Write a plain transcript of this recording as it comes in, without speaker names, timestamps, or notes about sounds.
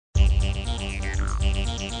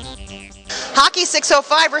Hockey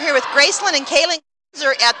 605, we're here with Gracelynn and Kaelynn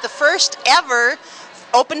at the first ever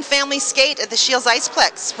open family skate at the Scheels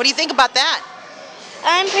IcePlex. What do you think about that?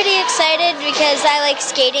 I'm pretty excited because I like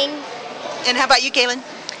skating. And how about you, Kaelynn?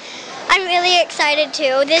 I'm really excited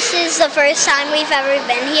too. This is the first time we've ever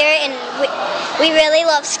been here, and we really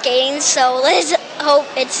love skating, so let's hope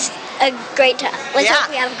it's a great time. Let's hope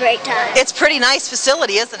we have a great time. It's a pretty nice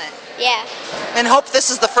facility, isn't it? Yeah. And hope this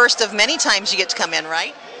is the first of many times you get to come in,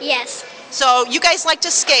 right? Yes. So you guys like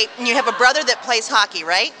to skate, and you have a brother that plays hockey,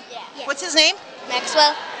 right? Yeah. Yes. What's his name?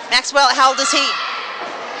 Maxwell. Maxwell, how old is he?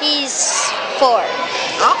 He's 4.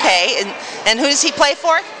 Okay, and who does he play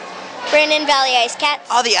for? Brandon Valley Ice Cats.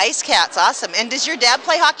 Oh, the Ice Cats, awesome. And does your dad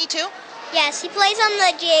play hockey too? Yes, he plays on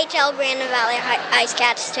the GHL Brandon Valley Ice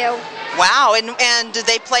Cats too. Wow, and do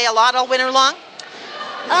they play a lot all winter long?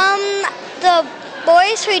 The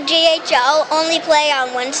boys for GHL only play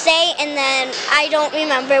on Wednesday, and then I don't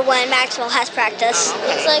remember when Maxwell has practice. Oh,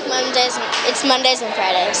 okay. It's like Mondays and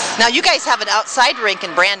Fridays. Now you guys have an outside rink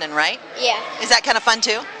in Brandon, right? Yeah. Is that kind of fun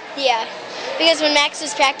too? Yeah. Because when Max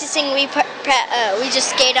was practicing, we just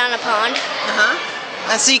skate on a pond.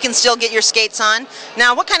 So you can still get your skates on.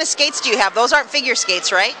 Now, what kind of skates do you have? Those aren't figure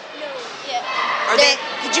skates, right? No. Yeah. Are they?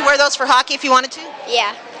 Could you wear those for hockey if you wanted to?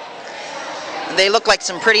 Yeah. They look like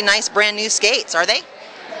some pretty nice brand new skates, are they?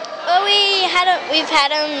 Well, we've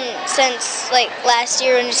had them since like last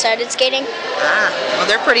year when we started skating. Well,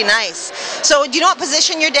 they're pretty nice. So, do you know what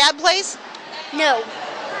position your dad plays? No.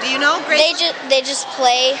 Do you know, Grace? They just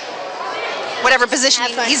play. Whatever position.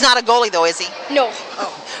 He's not a goalie, though, is he? No.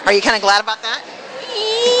 Oh. Are you kind of glad about that?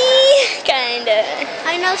 Kinda.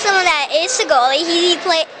 I know someone that is the goalie.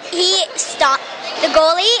 The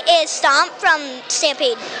goalie is Stomp from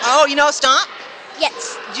Stampede. Oh, you know Stomp?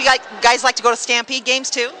 Yes. Do you guys like to go to Stampede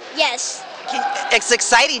games too? Yes. It's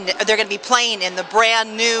exciting. They're going to be playing in the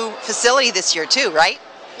brand new facility this year too, right?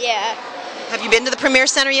 Yeah. Have you been to the Premier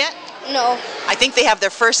Center yet? No. I think they have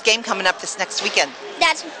their first game coming up this next weekend.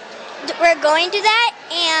 We're going to that,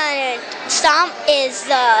 and Stomp is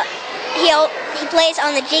he plays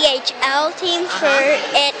on the GHL team for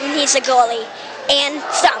it, and he's a goalie. And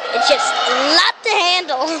Stomp, it's just a lot to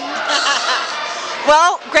handle.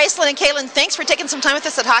 Well, Gracelynn and Kaelynn, thanks for taking some time with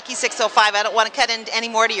us at Hockey 605. I don't want to cut in any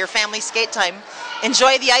more to your family skate time.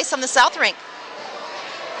 Enjoy the ice on the South Rink.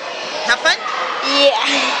 Have fun? Yeah.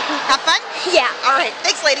 Have fun? Yeah. All right.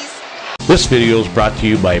 Thanks, ladies. This video is brought to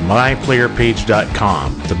you by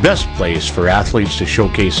MyPlayerPage.com, the best place for athletes to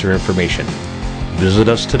showcase their information. Visit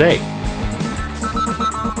us today.